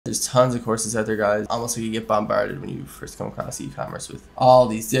There's tons of courses out there, guys. Almost like you get bombarded when you first come across e-commerce with all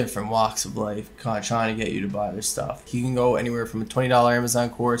these different walks of life kind of trying to get you to buy their stuff. You can go anywhere from a $20 Amazon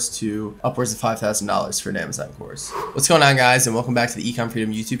course to upwards of $5,000 for an Amazon course. What's going on, guys, and welcome back to the Ecom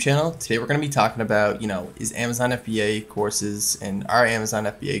Freedom YouTube channel. Today we're going to be talking about, is Amazon FBA courses and are Amazon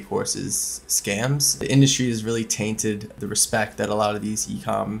FBA courses scams? The industry has really tainted the respect that a lot of these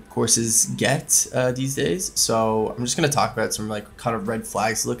ecom courses get these days. So I'm just going to talk about some kind of red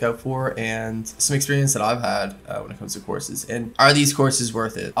flags to look out for and some experience that I've had when it comes to courses. And are these courses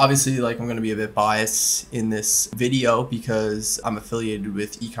worth it? Obviously, I'm going to be a bit biased in this video because I'm affiliated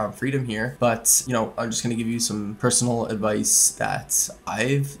with Ecom Freedom here, but I'm just going to give you some personal advice that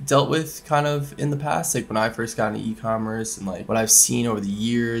I've dealt with kind of in the past, like when I first got into e-commerce, and what I've seen over the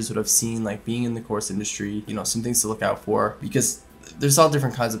years, what I've seen being in the course industry, some things to look out for, because there's all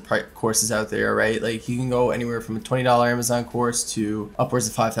different kinds of courses out there, right? You can go anywhere from a $20 Amazon course to upwards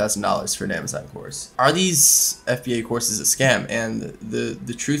of $5,000 for an Amazon course. Are these FBA courses a scam? And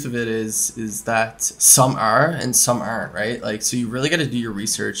the truth of it is that some are and some aren't, right? So you really got to do your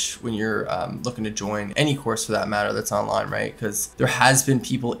research when you're looking to join any course for that matter that's online, right? Because there has been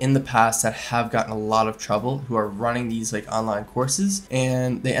people in the past that have gotten a lot of trouble who are running these online courses,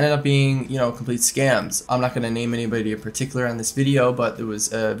 and they ended up being, complete scams. I'm not going to name anybody in particular on this video, but there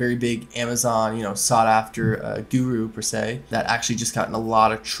was a very big Amazon, sought after guru per se that actually just got in a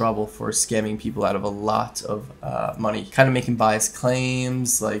lot of trouble for scamming people out of a lot of money, kind of making biased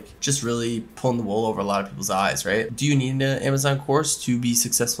claims, just really pulling the wool over a lot of people's eyes, right? Do you need an Amazon course to be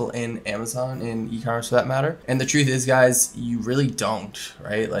successful in Amazon and e-commerce for that matter? And the truth is, guys, you really don't,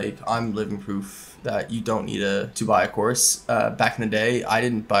 right? I'm living proof that you don't need to buy a course. Back in the day, I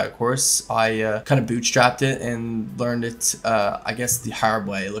didn't buy a course. I kind of bootstrapped it and learned it, I guess, the hard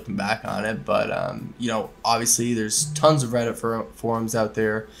way looking back on it. But, obviously there's tons of Reddit forums out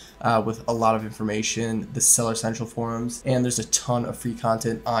there with a lot of information, the Seller Central forums, and there's a ton of free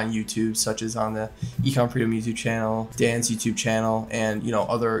content on YouTube, such as on the Ecom Freedom YouTube channel, Dan's YouTube channel, and,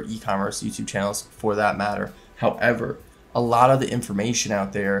 other e-commerce YouTube channels for that matter. However, a lot of the information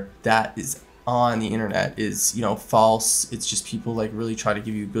out there that is on the internet is false. It's just people really try to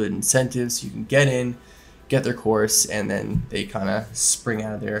give you good incentives so you can get in, get their course, and then they kind of spring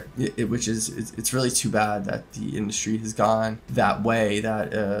out of there, which is it's really too bad that the industry has gone that way,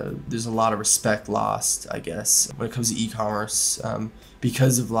 that there's a lot of respect lost, I guess, when it comes to e-commerce,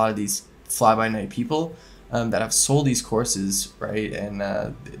 because of a lot of these fly-by-night people that have sold these courses, right? And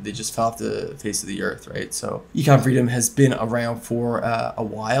they just fell off the face of the earth, right? So Ecom Freedom has been around for a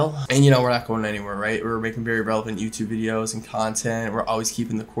while, and we're not going anywhere, right? We're making very relevant YouTube videos and content. We're always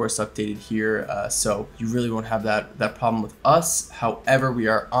keeping the course updated here, so you really won't have that problem with us. However, we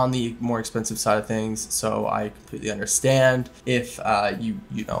are on the more expensive side of things, so I completely understand if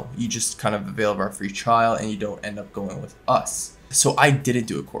you just kind of avail of our free trial and you don't end up going with us. So I didn't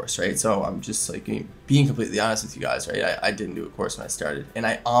do a course, right? So I'm just being completely honest with you guys, right? I didn't do a course when I started, and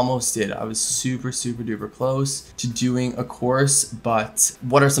I almost did. I was super duper close to doing a course, but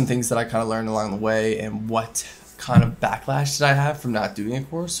what are some things that I kind of learned along the way, and what kind of backlash did I have from not doing a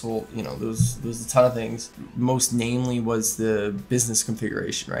course? Well, there was a ton of things. Most namely was the business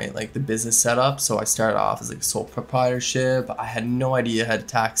configuration, right? The business setup. So I started off as a sole proprietorship. I had no idea how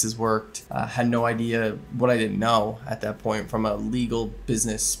taxes worked. I had no idea what I didn't know at that point from a legal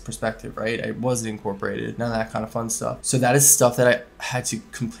business perspective, right? I wasn't incorporated, none of that kind of fun stuff. So that is stuff that I had to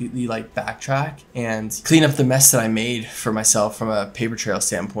completely backtrack and clean up the mess that I made for myself from a paper trail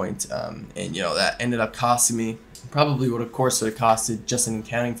standpoint. And that ended up costing me probably what a course would have costed just in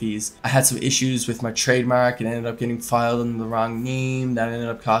accounting fees. I had some issues with my trademark and ended up getting filed under the wrong name. That ended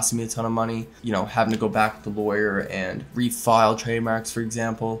up costing me a ton of money, having to go back with the lawyer and refile trademarks, for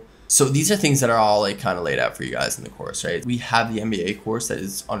example. So these are things that are all kind of laid out for you guys in the course, right? We have the MBA course that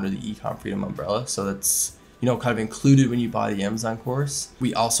is under the Ecom Freedom umbrella, so that's kind of included when you buy the Amazon course.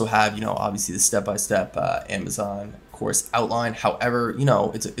 We also have, obviously the step-by-step Amazon course outline. However,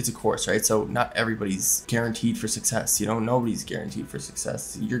 it's a course, right? So not everybody's guaranteed for success. Nobody's guaranteed for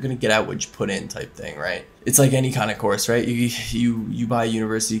success. You're gonna get out what you put in, type thing, right? It's like any kind of course, right? You buy a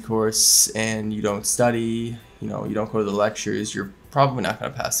university course and you don't study, you don't go to the lectures, you're probably not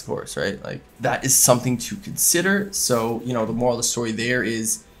going to pass the course, right? That is something to consider. So, the moral of the story there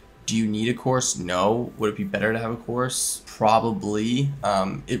is, do you need a course? No. Would it be better to have a course? Probably.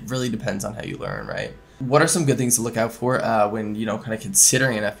 It really depends on how you learn, right? what are some good things to look out for when, kind of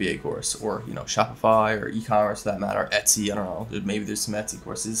considering an FBA course, or, Shopify or e-commerce for that matter, Etsy, I don't know, maybe there's some Etsy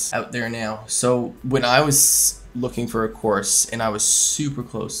courses out there now. So when I was looking for a course and I was super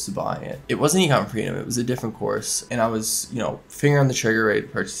close to buying it, it wasn't Ecom Freedom, it was a different course, and I was, finger on the trigger ready to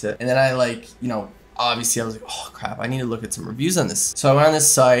purchase it. And then I obviously I was like, oh crap, I need to look at some reviews on this. So I went on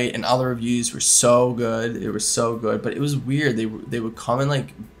this site and all the reviews were so good. It was so good, but it was weird. They would come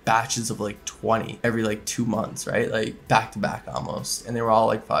in batches of 20 every 2 months, right? Back to back almost. And they were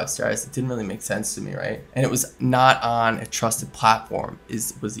all 5 stars. It didn't really make sense to me, right? And it was not on a trusted platform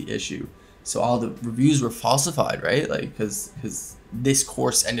was the issue. So all the reviews were falsified, right? Because this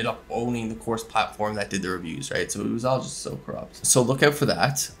course ended up owning the course platform that did the reviews, right? So it was all just so corrupt. So look out for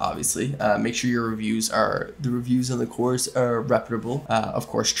that, obviously. Make sure the reviews on the course are reputable. Of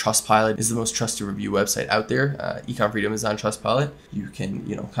course, Trustpilot is the most trusted review website out there. Ecom Freedom is on Trustpilot. You can,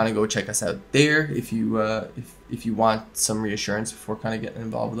 kind of go check us out there if you want some reassurance before kind of getting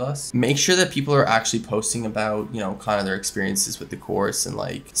involved with us. Make sure that people are actually posting about, kind of their experiences with the course and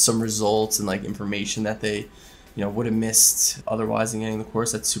some results and information that they would have missed otherwise in getting the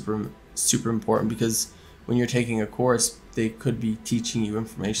course. That's super important, because when you're taking a course, they could be teaching you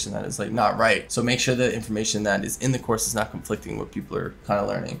information that is not right. So make sure the information that is in the course is not conflicting with what people are kind of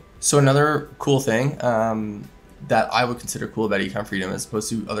learning. So another cool thing that I would consider cool about Ecom Freedom as opposed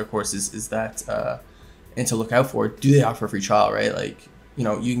to other courses is that, and to look out for, do they offer a free trial, right? You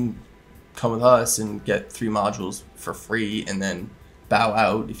can come with us and get 3 modules for free and then bow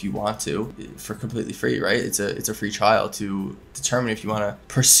out if you want to for completely free, right? It's a free trial to determine if you want to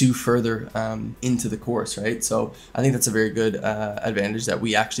pursue further into the course, right? So I think that's a very good advantage that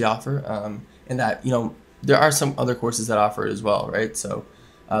we actually offer, and that there are some other courses that offer it as well, right? So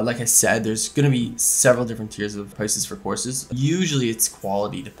like I said, there's going to be several different tiers of prices for courses. Usually it's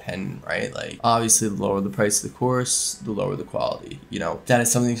quality dependent, right? Obviously the lower the price of the course, the lower the quality. That is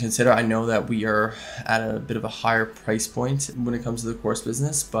something to consider. I know that we are at a bit of a higher price point when it comes to the course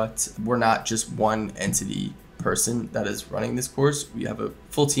business, but we're not just one entity person that is running this course. We have a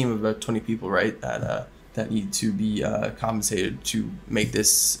full team of about 20 people, right? That need to be compensated to make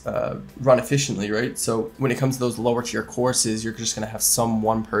this run efficiently, right? So when it comes to those lower tier courses, you're just gonna have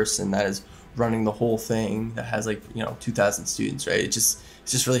one person that is running the whole thing that has 2,000 students, right? It's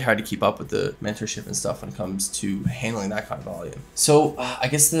just really hard to keep up with the mentorship and stuff when it comes to handling that kind of volume. So I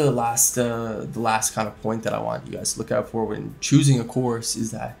guess the last kind of point that I want you guys to look out for when choosing a course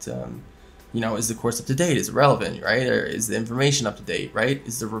is that is the course up to date? Is it relevant, right? Or is the information up to date, right?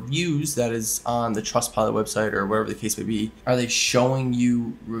 Is the reviews that is on the Trustpilot website or whatever the case may be, are they showing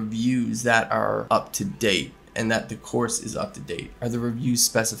you reviews that are up to date and that the course is up to date? Are the reviews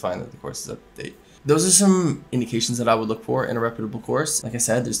specifying that the course is up to date? Those are some indications that I would look for in a reputable course. Like I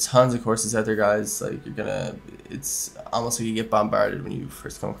said, there's tons of courses out there, guys. It's almost like you get bombarded when you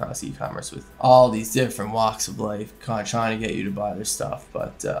first come across e-commerce with all these different walks of life kind of trying to get you to buy their stuff.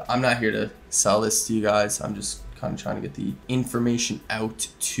 But I'm not here to sell this to you guys. I'm just kind of trying to get the information out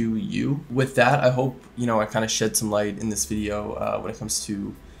to you. With that, I hope, I kind of shed some light in this video when it comes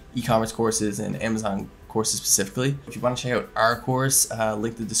to e-commerce courses and Amazon courses specifically. If you want to check out our course,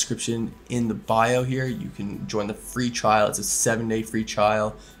 link the description in the bio here. You can join the free trial. It's a 7-day free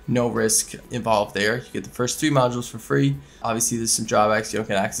trial, no risk involved there. You get the first 3 modules for free. Obviously there's some drawbacks. You don't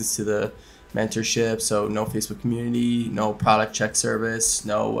get access to the mentorship, so no Facebook community, no product check service,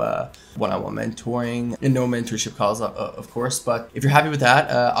 no one-on-one mentoring, and no mentorship calls, of course. But if you're happy with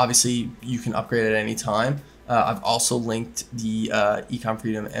that, obviously you can upgrade at any time. I've also linked the Ecom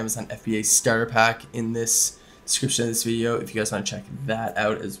Freedom Amazon FBA starter pack in this description of this video if you guys want to check that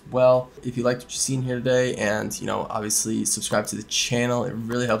out as well. If you liked what you've seen here today, and obviously subscribe to the channel, it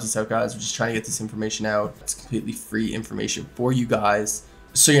really helps us out, guys. We're just trying to get this information out. It's completely free information for you guys,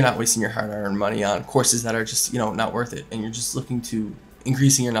 so you're not wasting your hard-earned money on courses that are just not worth it, and you're just looking to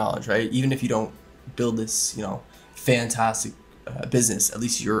increasing your knowledge, right? Even if you don't build this fantastic business, at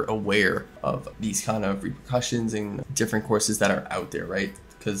least you're aware of these kind of repercussions and different courses that are out there, right?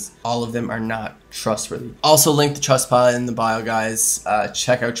 Because all of them are not trustworthy. Also link to Trustpilot in the bio, guys.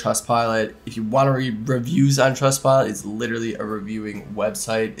 Check out Trustpilot. If you want to read reviews on Trustpilot, it's literally a reviewing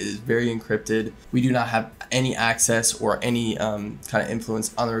website. It is very encrypted. We do not have any access or any kind of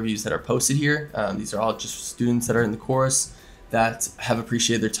influence on the reviews that are posted here. These are all just students that are in the course that have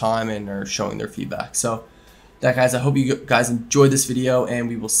appreciated their time and are showing their feedback. So that, guys, I hope you guys enjoyed this video, and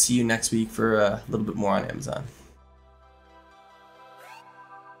we will see you next week for a little bit more on Amazon.